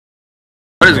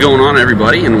What is going on,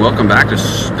 everybody, and welcome back to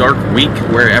Stark Week,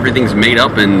 where everything's made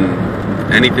up and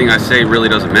anything I say really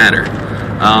doesn't matter.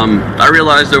 I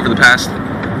realized over the past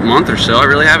month or so I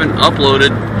really haven't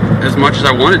uploaded as much as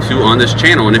I wanted to on this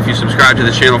channel, and if you subscribe to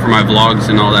the channel for my vlogs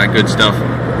and all that good stuff,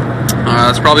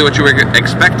 that's probably what you were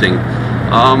expecting.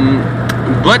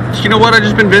 But you know what, I've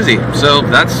just been busy, so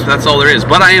that's all there is.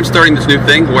 But I am starting this new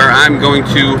thing where I'm going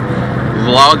to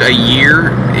vlog a year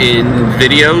in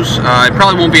videos. It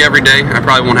probably won't be every day. I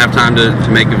probably won't have time to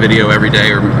make a video every day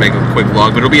or make a quick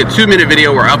vlog, but it'll be a 2-minute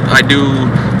video where I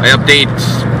update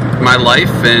my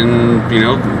life and, you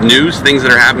know, news, things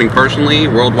that are happening personally,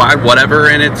 worldwide, whatever,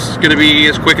 and it's going to be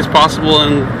as quick as possible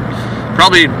and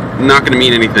probably not going to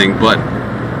mean anything, but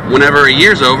whenever a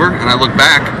year's over and I look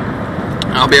back,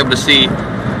 I'll be able to see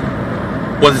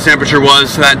what the temperature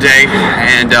was that day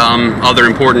and other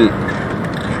important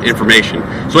information.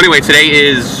 So anyway, today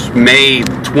is May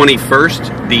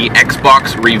 21st, the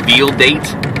Xbox reveal date.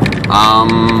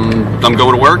 I'm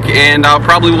going to work, and I'll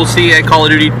probably will see a Call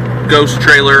of Duty Ghost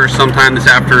trailer sometime this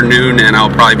afternoon, and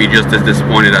I'll probably be just as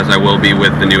disappointed as I will be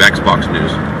with the new Xbox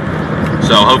news.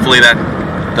 So hopefully that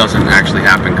doesn't actually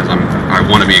happen, because I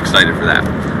want to be excited for that.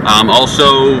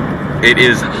 Also, it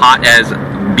is hot as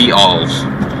be-alls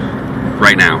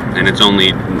right now, and it's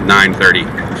only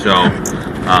 9:30. So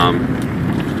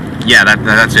yeah,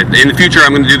 that's it. In the future,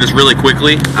 I'm going to do this really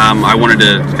quickly. I wanted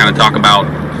to kind of talk about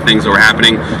things that were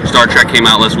happening. Star Trek came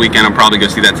out last weekend. I'm probably going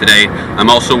to see that today. I'm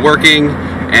also working,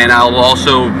 and I'll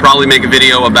also probably make a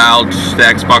video about the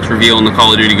Xbox reveal and the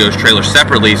Call of Duty Ghost trailer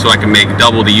separately, so I can make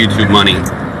double the YouTube money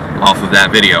off of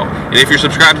that video. And if you're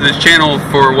subscribed to this channel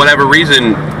for whatever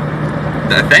reason,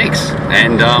 thanks.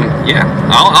 And yeah,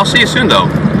 I'll see you soon, though.